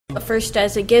First,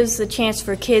 as it gives the chance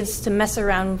for kids to mess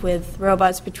around with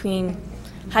robots between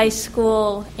high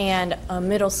school and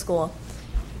middle school.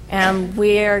 And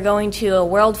we are going to a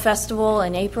world festival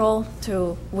in April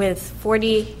with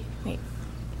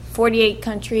 48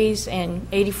 countries and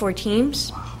 84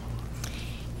 teams.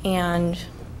 And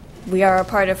we are a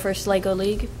part of First Lego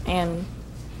League. And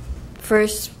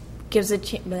first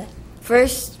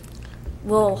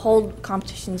we'll hold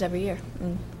competitions every year.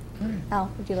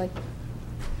 Al, would you like?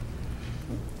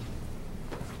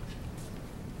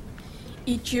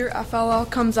 Each year, FLL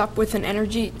comes up with an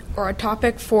energy or a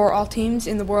topic for all teams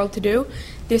in the world to do.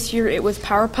 This year, it was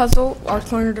Power Puzzle,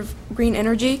 Alternative Green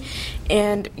Energy,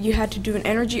 and you had to do an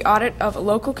energy audit of a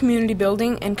local community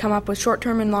building and come up with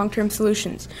short-term and long-term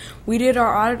solutions. We did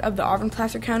our audit of the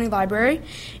Auburn-Placer County Library,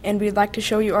 and we'd like to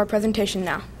show you our presentation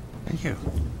now. Thank you.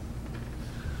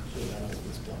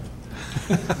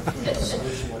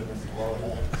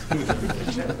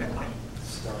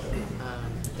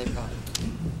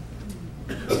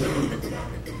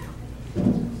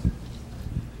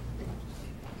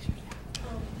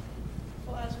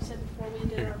 Well, as we said before, we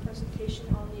did our presentation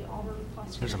on the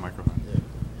Auburn-Placer. There's a microphone.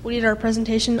 We did our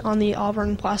presentation on the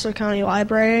Auburn-Placer County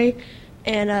Library,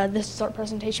 and this is our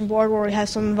presentation board where we have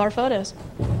some of our photos.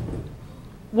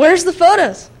 Where's the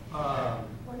photos?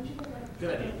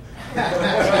 Good idea.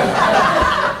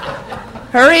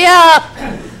 Hurry up!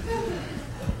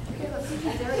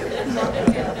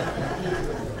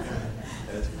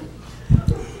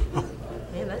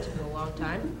 Man, that took a long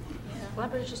time. The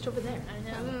library's just over there. I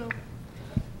know.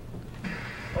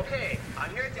 Okay,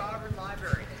 I'm here at the Auburn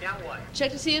Library. Now what?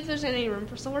 Check to see if there's any room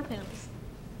for solar panels.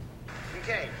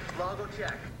 Okay, well, I'll go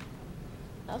check.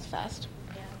 That was fast.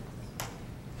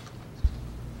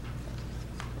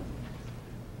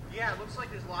 Yeah, it looks like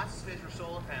there's lots of space for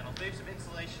solar panels. Maybe some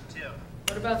insulation, too.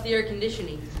 What about the air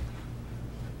conditioning?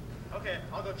 Okay,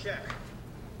 I'll go check.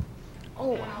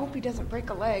 Oh, I hope he doesn't break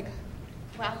a leg.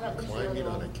 Wow, that looks really Climbing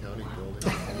on a long. county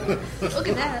building. Look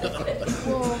at that.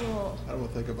 Whoa. I don't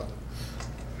want to think about it.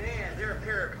 Man, they're a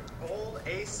pair of old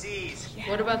ACs.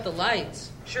 What about the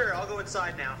lights? Sure, I'll go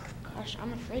inside now. Gosh,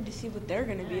 I'm afraid to see what they're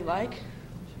going to be like.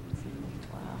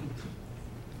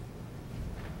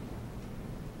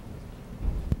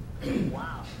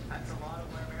 Wow, that's a lot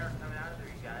of warm air coming out of there,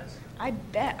 you guys. I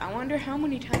bet. I wonder how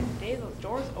many times a day those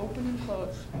doors open and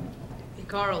close. Hey,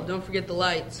 Carl, don't forget the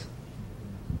lights.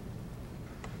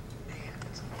 Man,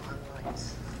 that's a lot of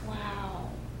lights.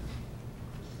 Wow.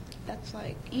 That's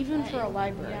like, even for a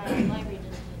library. Yeah, the library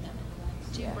doesn't need that many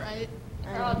lights. Too bright.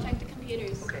 Carl, check the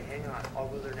computers. Okay, hang on. I'll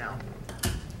go there now.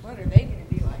 What are they going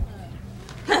to be like?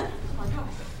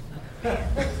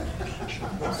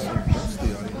 Most of the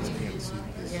audience can't see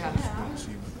this. Yeah. Don't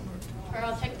see what the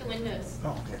Carl, check the windows.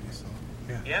 Lord- Oh, okay. So,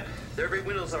 yeah. Yep, they're big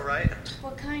windows, all right.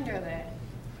 What kind are they?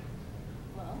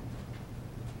 Well,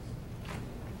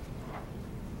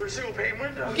 They're single pane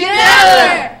windows. Get out of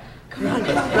there! Run.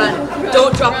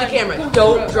 Don't drop the camera.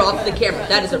 Don't drop the camera.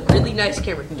 That is a really nice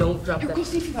camera. Don't drop that.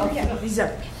 These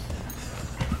are.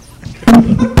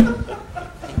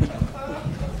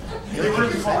 They're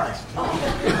really far.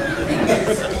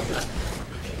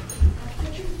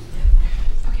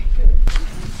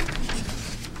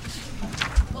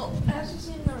 Well, as you've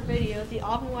seen in our video, the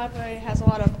Auburn Library has a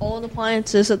lot of old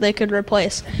appliances that they could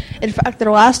replace. In fact,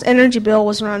 their last energy bill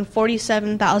was around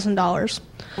 $47,000.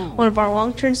 One of our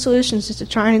long-term solutions is to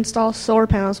try and install solar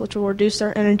panels, which will reduce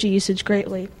their energy usage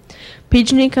greatly.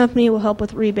 PG&E Company will help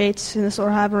with rebates, and this will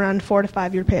have around 4 to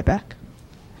 5 year payback.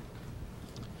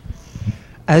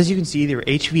 As you can see, their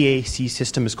HVAC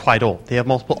system is quite old. They have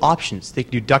multiple options. They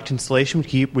can do duct insulation,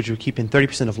 which would keep in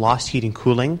 30% of lost heat and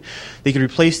cooling. They could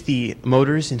replace the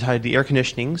motors inside the air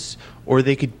conditionings, or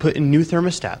they could put in new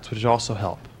thermostats, which would also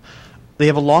help. They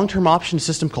have a long-term option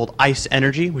system called ice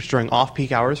energy, which during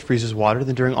off-peak hours freezes water,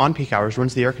 then during on-peak hours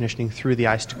runs the air conditioning through the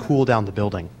ice to cool down the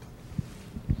building.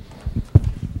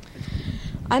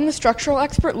 I'm the structural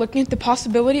expert looking at the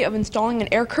possibility of installing an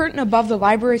air curtain above the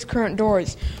library's current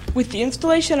doors. With the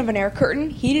installation of an air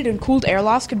curtain, heated and cooled air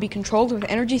loss could be controlled with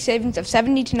energy savings of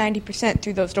 70 to 90%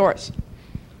 through those doors.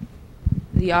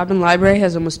 The Auburn Library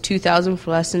has almost 2,000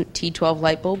 fluorescent T12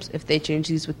 light bulbs. If they change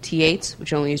these with T8s,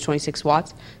 which only use 26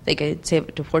 watts, they could save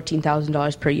up to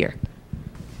 $14,000 per year.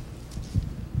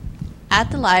 At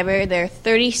the library, there are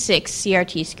 36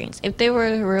 CRT screens. If they were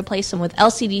to replace them with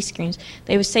LCD screens,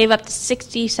 they would save up to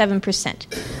 67%.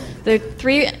 There are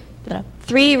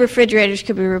three refrigerators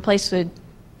could be replaced with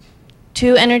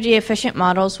 2 energy-efficient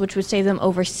models, which would save them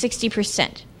over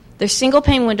 60%. Their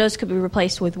single-pane windows could be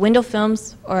replaced with window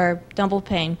films or double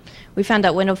pane. We found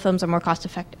that window films are more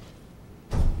cost-effective.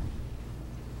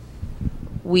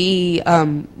 We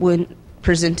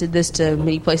presented this to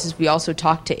many places. We also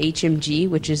talked to HMG,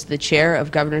 which is the chair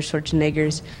of Governor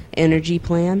Schwarzenegger's energy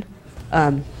plan.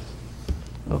 Move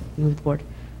the board.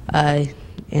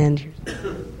 And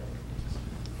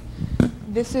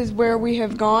This is where we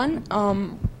have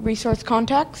gone, resource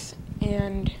contacts,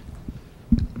 and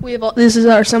These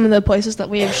are some of the places that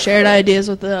we have shared ideas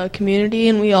with the community,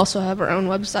 and we also have our own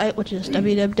website, which is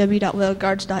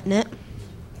www.LegoGuards.net.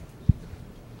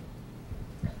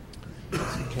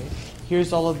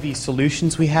 Here's all of the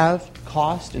solutions we have,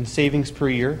 cost and savings per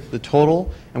year, the total,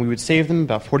 and we would save them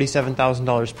about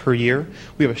 $47,000 per year.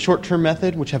 We have a short-term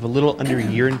method, which have a little under a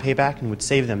year in payback and would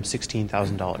save them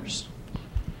 $16,000.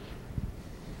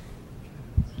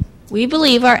 We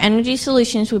believe our energy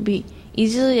solutions would be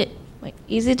easy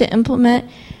to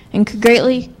implement and could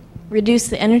greatly reduce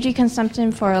the energy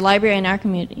consumption for our library and our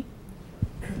community.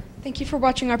 thank you for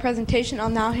watching our presentation. I'll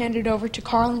now hand it over to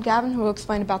Carl and Gavin, who will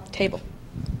explain about the table.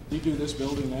 You do this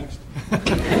building next? I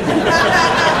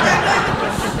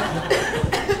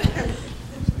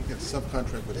think it's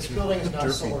subcontract with This building is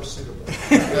not solar suitable.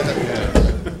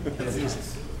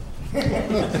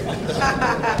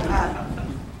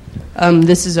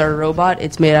 This is our robot.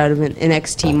 It's made out of an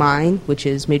NXT mine, which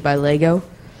is made by Lego.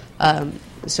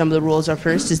 Some of the rules are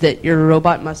first is that your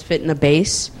robot must fit in a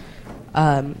base,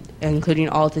 including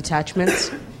all its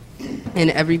attachments, and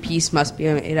every piece must be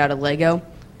made out of Lego.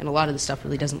 And a lot of the stuff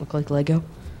really doesn't look like Lego.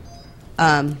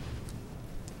 Our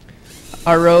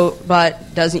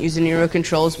robot doesn't use any remote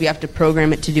controls. We have to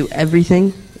program it to do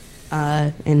everything.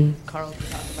 And Carl can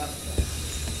talk about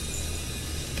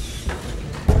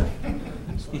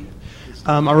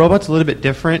Our robot's a little bit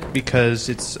different because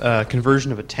it's a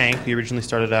conversion of a tank. We originally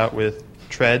started out with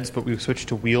treads, but we switched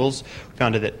to wheels. We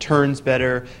found that it turns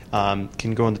better,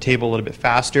 can go on the table a little bit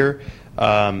faster.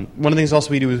 One of the things also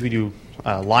we do is we do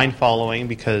line following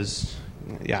because,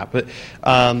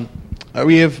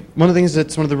 we have one of the things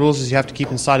that's one of the rules is you have to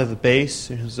keep inside of the base,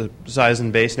 the size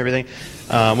and base and everything.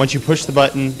 Once you push the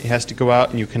button, it has to go out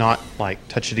and you cannot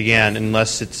touch it again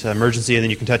unless it's an emergency, and then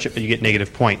you can touch it, but you get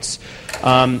negative points.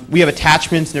 We have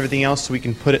attachments and everything else, so we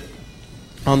can put it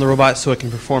on the robot so it can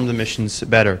perform the missions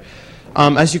better.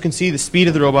 As you can see, the speed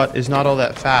of the robot is not all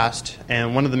that fast,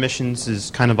 and one of the missions is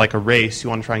kind of like a race. You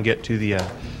want to try and get to the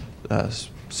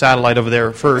satellite over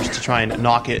there first to try and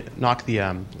knock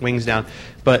the wings down.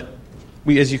 But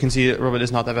as you can see, the robot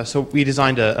is not that fast. So we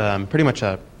designed pretty much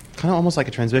a kind of almost like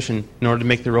a transmission in order to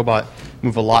make the robot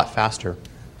move a lot faster.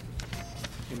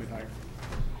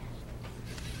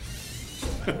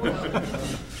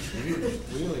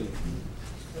 Really?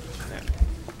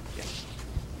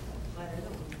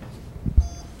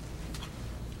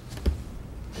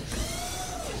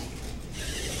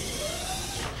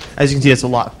 As you can see, it's a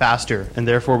lot faster, and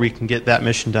therefore we can get that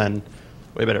mission done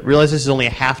way better. Realize this is only a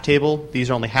half table.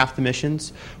 These are only half the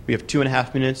missions. We have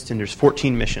 2.5 minutes, and there's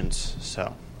 14 missions.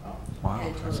 So,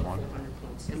 Wow, that's wonderful.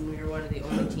 And we were one of the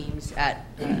only teams at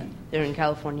they're in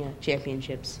California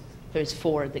championships. There's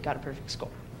 4 that got a perfect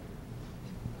score.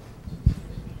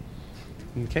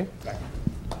 okay. All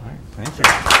right, thank you.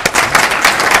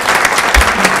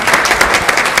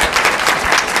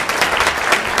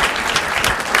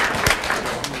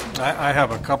 I have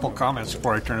a couple comments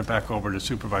before I turn it back over to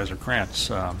Supervisor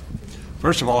Krantz.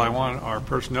 First of all, I want our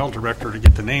personnel director to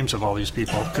get the names of all these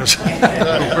people because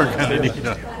we're going to need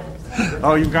them.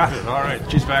 Oh, you got it. All right.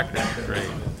 She's back there. Great.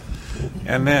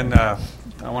 And then I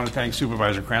want to thank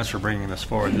Supervisor Krantz for bringing this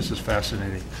forward. This is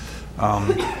fascinating. On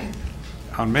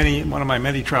one of my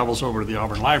many travels over to the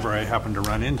Auburn Library, I happened to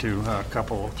run into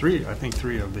three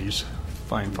of these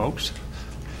fine folks.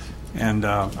 And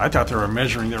I thought they were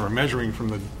measuring from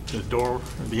the door,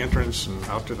 the entrance, and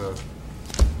out to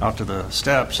the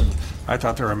steps. And I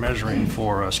thought they were measuring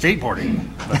for skateboarding.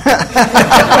 But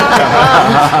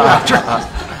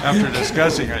after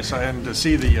discussing, I saw, and to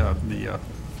see the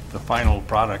final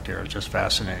product here is just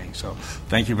fascinating. So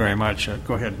thank you very much.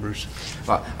 Go ahead, Bruce.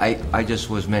 Well, I just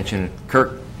was mentioning,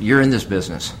 Kirk, you're in this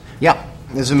business. Yeah.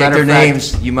 As a Get matter their of fact,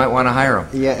 names, you might want to hire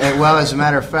them. Yeah, well, as a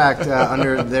matter of fact,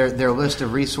 under their list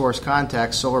of resource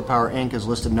contacts, Solar Power Inc. is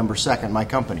listed number 2nd, my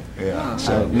company. Yeah.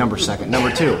 So number 2nd.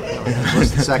 Number 2 is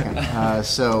listed 2nd.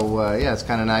 Yeah, it's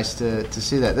kind of nice to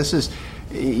see that. This is,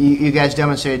 you guys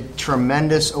demonstrated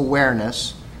tremendous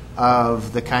awareness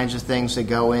of the kinds of things that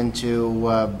go into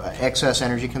excess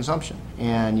energy consumption.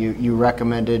 And you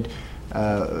recommended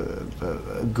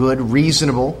good,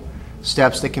 reasonable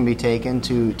steps that can be taken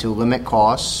to limit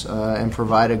costs and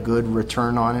provide a good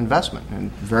return on investment.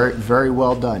 And very, very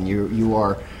well done. You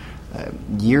are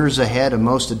years ahead of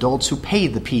most adults who pay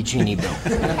the PG&E bill.